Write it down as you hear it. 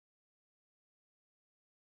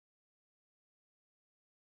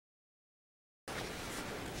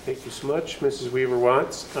Thank you so much, Mrs.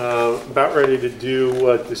 Weaver-Watts. About ready to do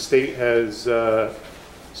what the state has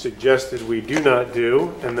suggested we do not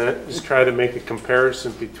do, and that is try to make a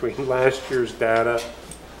comparison between last year's data,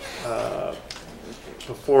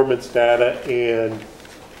 performance data, and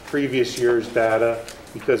previous year's data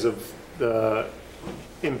because of the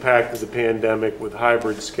impact of the pandemic with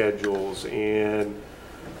hybrid schedules and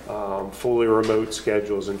fully remote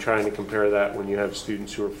schedules, and trying to compare that when you have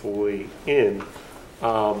students who are fully in.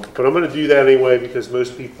 But I'm going to do that anyway because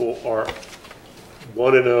most people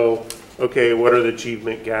want to know, okay, what are the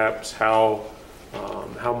achievement gaps? How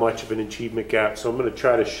much of an achievement gap? So I'm going to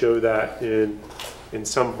try to show that in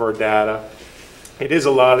some of our data. It is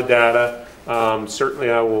a lot of data. Certainly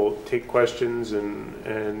I will take questions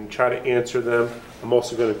and try to answer them. I'm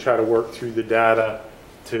also going to try to work through the data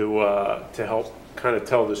to help kind of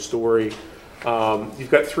tell the story.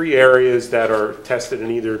 You've got three areas that are tested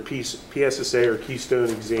in either PSSA or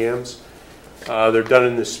Keystone exams. They're done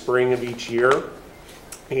in the spring of each year.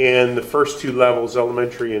 And the first two levels,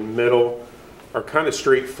 elementary and middle, are kind of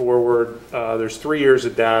straightforward. There's 3 years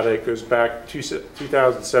of data. It goes back to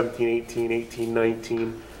 2017, 18, 18,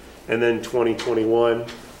 19, and then 2021.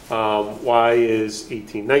 Why is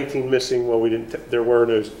 18, 19 missing? Well, there were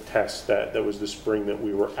no tests. That was the spring that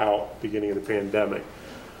we were out, beginning of the pandemic.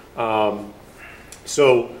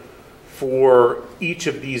 So for each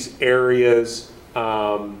of these areas,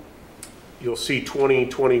 you'll see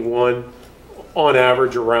 2021 on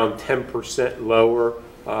average around 10% lower,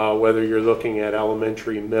 whether you're looking at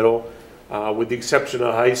elementary, middle, with the exception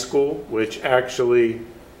of high school, which actually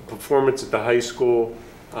performance at the high school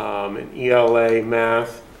in ELA,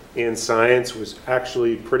 math, and science was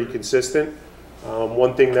actually pretty consistent.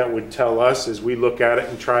 One thing that would tell us is we look at it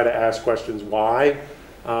and try to ask questions why.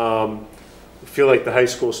 I feel like the high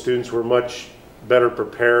school students were much better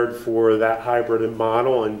prepared for that hybrid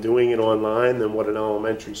model and doing it online than what an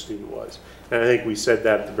elementary student was. And I think we said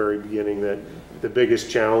that at the very beginning, that the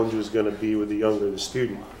biggest challenge was going to be with the younger the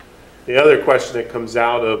student. The other question that comes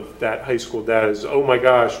out of that high school data is, oh my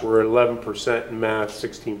gosh, we're at 11% in math,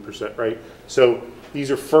 16%, right? So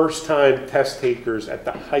these are first-time test takers at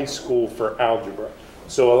the high school for algebra.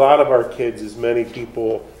 So a lot of our kids, as many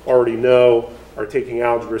people already know, are taking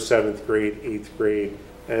algebra 7th grade, 8th grade,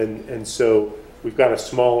 and so we've got a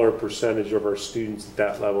smaller percentage of our students at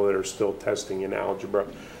that level that are still testing in algebra.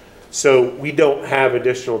 So we don't have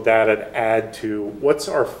additional data to add to. What's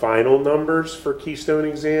our final numbers for Keystone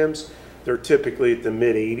exams? They're typically at the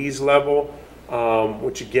mid-80s level,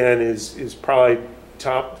 which again is probably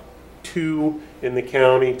top 2 in the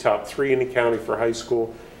county, top 3 in the county for high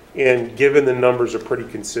school. And given the numbers are pretty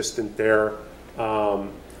consistent there,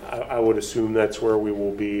 I would assume that's where we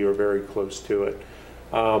will be or very close to it.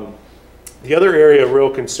 The other area of real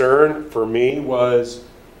concern for me was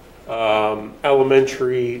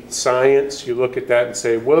elementary science. You look at that and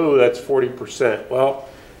say, whoa, that's 40%. Well,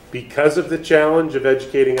 because of the challenge of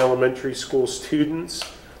educating elementary school students,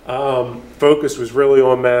 focus was really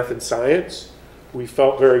on math and science. We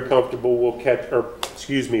felt very comfortable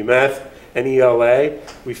math and ELA.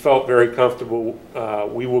 We felt very comfortable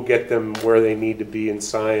we will get them where they need to be in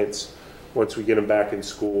science once we get them back in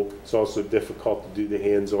school. It's also difficult to do the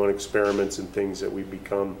hands-on experiments and things that we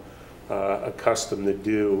become accustomed to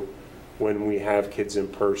do when we have kids in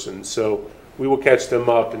person. So we will catch them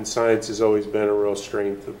up, and science has always been a real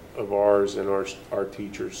strength of ours and our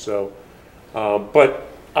teachers. So, but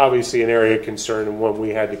obviously an area of concern and one we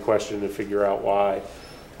had to question to figure out why.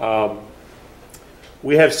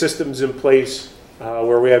 We have systems in place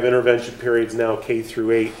where we have intervention periods now K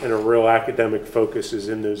through 8, and a real academic focus is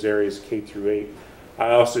in those areas K through 8.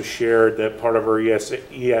 I also shared that part of our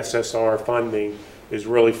ESSR funding is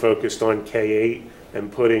really focused on K-8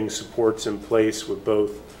 and putting supports in place with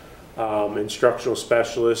both instructional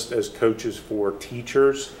specialists as coaches for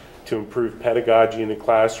teachers to improve pedagogy in the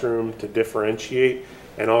classroom, to differentiate,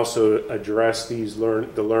 and also address the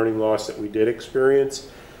learning loss that we did experience.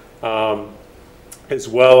 As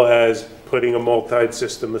well as putting a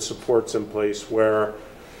multi-system of supports in place where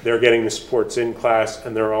they're getting the supports in class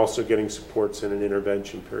and they're also getting supports in an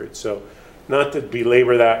intervention period. So not to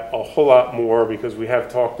belabor that a whole lot more because we have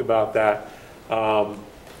talked about that.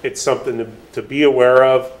 It's something to be aware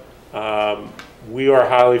of. We are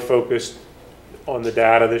highly focused on the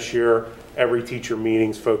data this year. Every teacher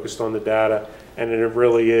meeting's focused on the data, and it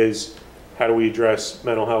really is how do we address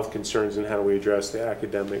mental health concerns and how do we address the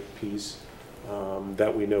academic piece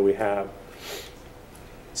that we know we have.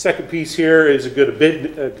 Second piece here is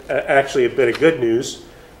actually a bit of good news,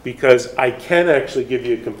 because I can actually give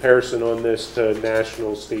you a comparison on this to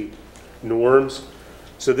national state norms.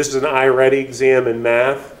 So this is an I-ready exam in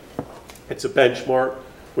math. It's a benchmark,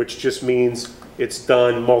 which just means it's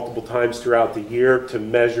done multiple times throughout the year to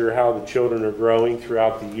measure how the children are growing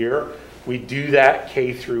throughout the year. We do that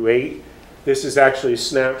K through 8. This is actually a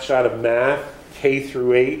snapshot of math, K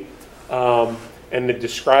through 8. And to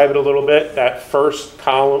describe it a little bit, that first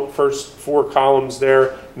 4 columns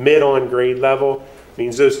there, mid on grade level,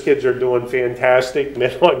 means those kids are doing fantastic,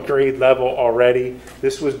 mid on grade level already.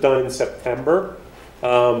 This was done in September.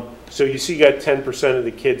 So you see you got 10% of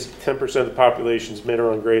the kids, 10% of the population is mid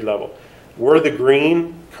or on grade level. We're the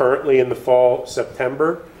green currently in the fall,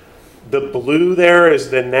 September. The blue there is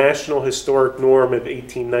the national historic norm of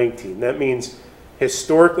 1819. That means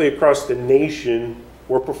historically across the nation,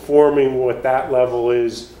 we're performing what that level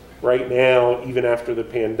is right now, even after the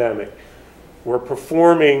pandemic. We're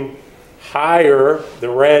performing higher. The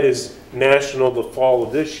red is national the fall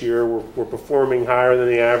of this year. We're performing higher than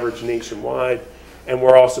the average nationwide, and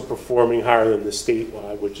we're also performing higher than the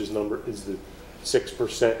statewide, which is the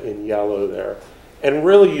 6% in yellow there. And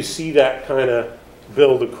really you see that kind of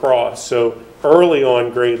build across. So early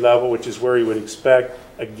on grade level, which is where you would expect,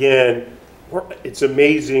 again, it's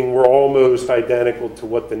amazing. We're almost identical to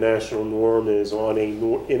what the national norm is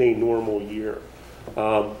in a normal year.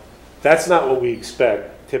 That's not what we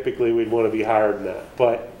expect. Typically, we'd want to be higher than that.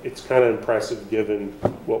 But it's kind of impressive given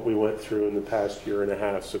what we went through in the past year and a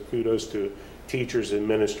half. So kudos to teachers and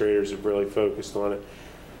administrators who have really focused on it.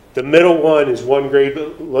 The middle one is one grade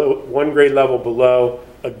level below.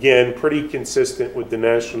 Again, pretty consistent with the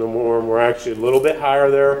national norm. We're actually a little bit higher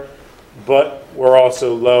there, but we're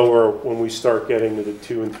also lower when we start getting to the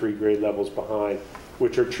 2 and 3 grade levels behind,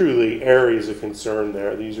 which are truly areas of concern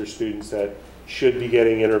there. These are students that should be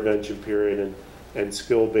getting intervention period and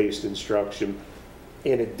skill-based instruction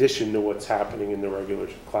in addition to what's happening in the regular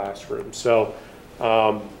classroom. So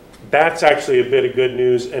that's actually a bit of good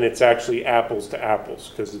news, and it's actually apples to apples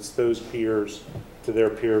because it's those peers to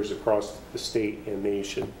their peers across the state and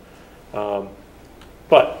nation.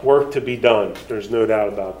 But work to be done. There's no doubt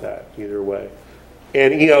about that either way.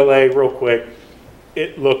 And ELA, real quick,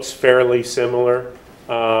 it looks fairly similar,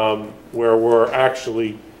 where we're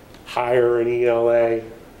actually higher in ELA.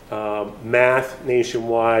 Math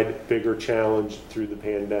nationwide, bigger challenge through the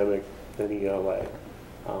pandemic than ELA,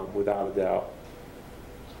 without a doubt.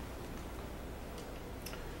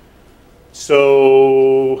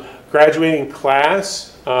 So graduating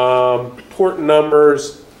class, important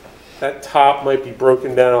numbers. That top might be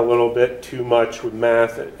broken down a little bit too much with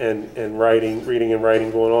math and writing, reading and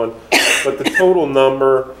writing going on. But the total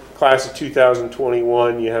number, class of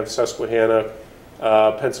 2021, you have Susquehanna,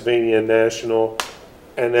 Pennsylvania and National,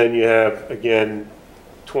 and then you have, again,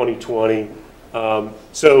 2020.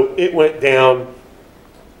 So it went down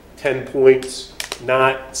 10 points,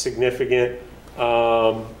 not significant,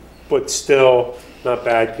 but still not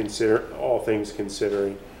bad, all things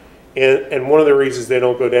considering. And one of the reasons they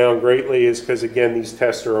don't go down greatly is because, again, these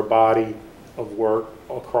tests are a body of work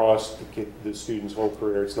across the student's whole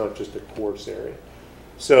career. It's not just a course area.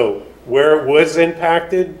 So where it was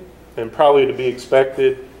impacted, and probably to be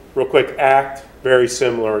expected, real quick, ACT, very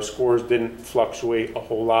similar. Our scores didn't fluctuate a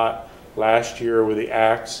whole lot last year with the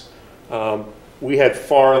ACTs. We had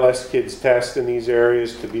far less kids test in these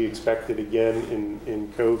areas to be expected again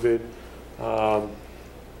in COVID.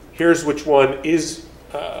 Here's which one is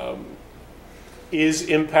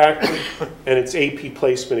impacted, and it's AP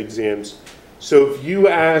placement exams. So if you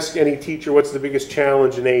ask any teacher what's the biggest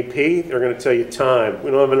challenge in AP, they're going to tell you time. We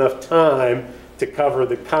don't have enough time to cover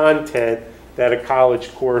the content that a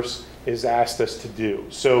college course has asked us to do.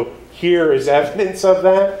 So here is evidence of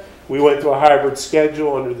that. We went to a hybrid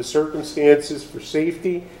schedule under the circumstances for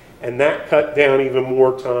safety, and that cut down even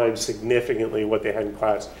more time significantly what they had in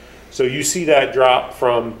class. So you see that drop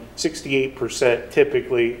from 68%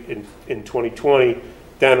 typically in 2020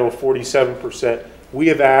 down to 47%. We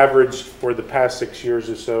have averaged for the past 6 years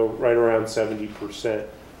or so right around 70%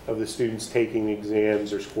 of the students taking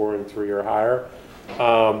exams are scoring 3 or higher.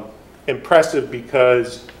 Impressive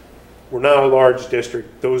because we're not a large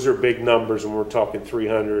district. Those are big numbers when we're talking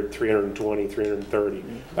 300, 320, 330.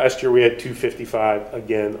 Last year we had 255,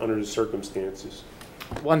 again, under the circumstances.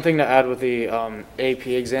 One thing to add with the AP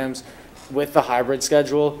exams, with the hybrid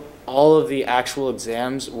schedule, all of the actual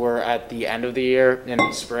exams were at the end of the year in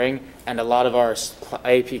the spring, and a lot of our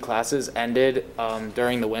AP classes ended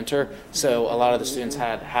during the winter, so a lot of the students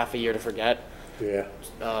had half a year to forget Yeah.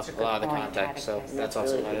 a lot of the content, so that's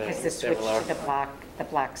also why Because the switch they were lower. to the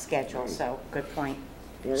block schedule, so good point.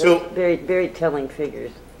 Yeah, So- that's very, very telling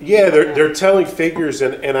figures. Yeah, they're telling figures,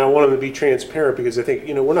 and I want them to be transparent because I think,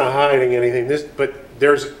 we're not hiding anything. But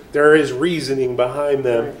there is reasoning behind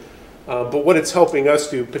them. But what it's helping us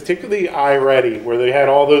do, particularly iReady, where they had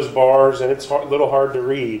all those bars and it's a little hard to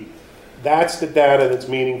read, that's the data that's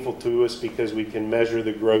meaningful to us because we can measure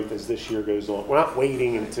the growth as this year goes on. We're not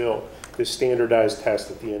waiting until the standardized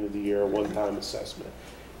test at the end of the year, a one-time assessment.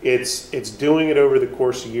 It's doing it over the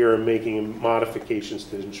course of the year and making modifications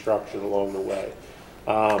to instruction along the way.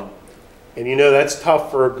 And that's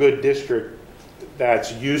tough for a good district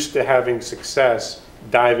that's used to having success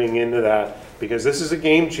diving into that because this is a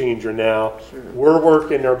game changer now. Sure. We're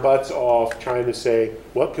working our butts off trying to say,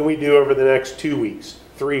 what can we do over the next 2 weeks,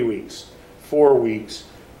 3 weeks, 4 weeks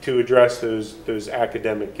to address those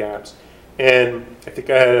academic gaps? And I think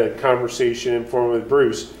I had a conversation informal with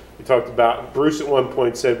Bruce. We talked about, Bruce at one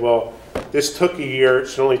point said, well, this took a year, it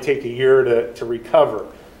should only take a year to recover.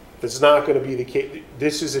 That's not going to be the case.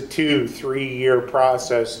 This is a 2-3 year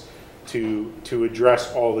process to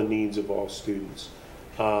address all the needs of all students.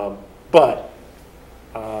 But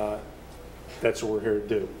that's what we're here to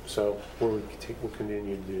do. So we'll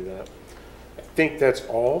continue to do that. I think that's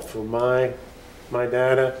all for my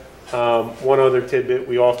data. One other tidbit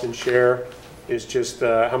we often share is just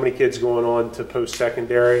how many kids going on to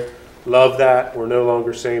post-secondary. Love that. We're no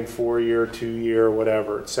longer saying 4-year, 2-year,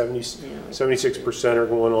 whatever. It's 76% are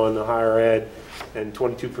going on to higher ed, and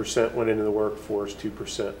 22% went into the workforce,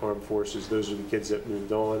 2% armed forces. Those are the kids that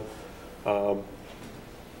moved on.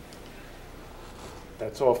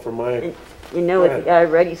 That's all for my... With the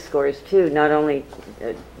iReady scores too, not only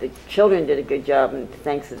the children did a good job, and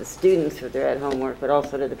thanks to the students for their at-home work, but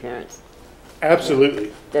also to the parents.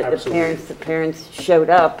 Absolutely. The parents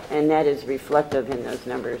showed up, and that is reflective in those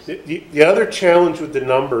numbers. The other challenge with the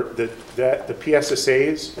number, the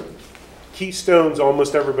PSSAs, Keystones,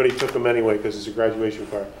 almost everybody took them anyway because it's a graduation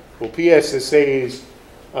requirement. Well, PSSAs,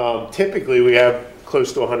 typically we have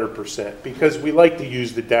close to 100% because we like to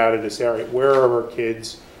use the data to say, all right, where are our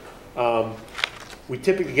kids? We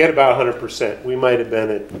typically get about 100%. We might have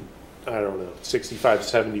been at, I don't know, 65,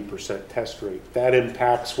 70% test rate. That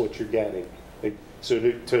impacts what you're getting. So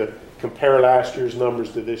to compare last year's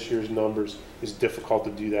numbers to this year's numbers is difficult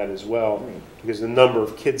to do that as well because the number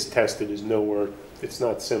of kids tested is nowhere, it's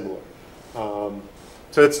not similar. So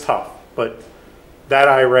it's tough, but that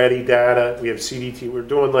iReady data, we have CDT, we're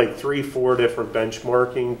doing like 3-4 different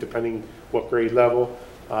benchmarking depending what grade level.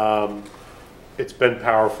 It's been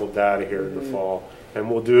powerful data here in the fall, and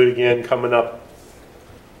we'll do it again coming up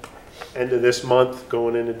end of this month,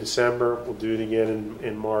 going into December. We'll do it again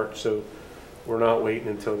in March, so we're not waiting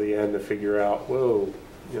until the end to figure out, whoa,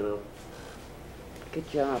 Good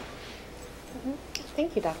job.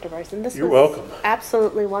 Thank you, Dr. Bryson. You're welcome.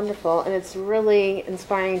 Absolutely wonderful, and it's really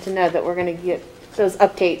inspiring to know that we're going to get those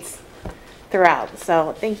updates throughout.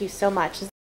 So thank you so much.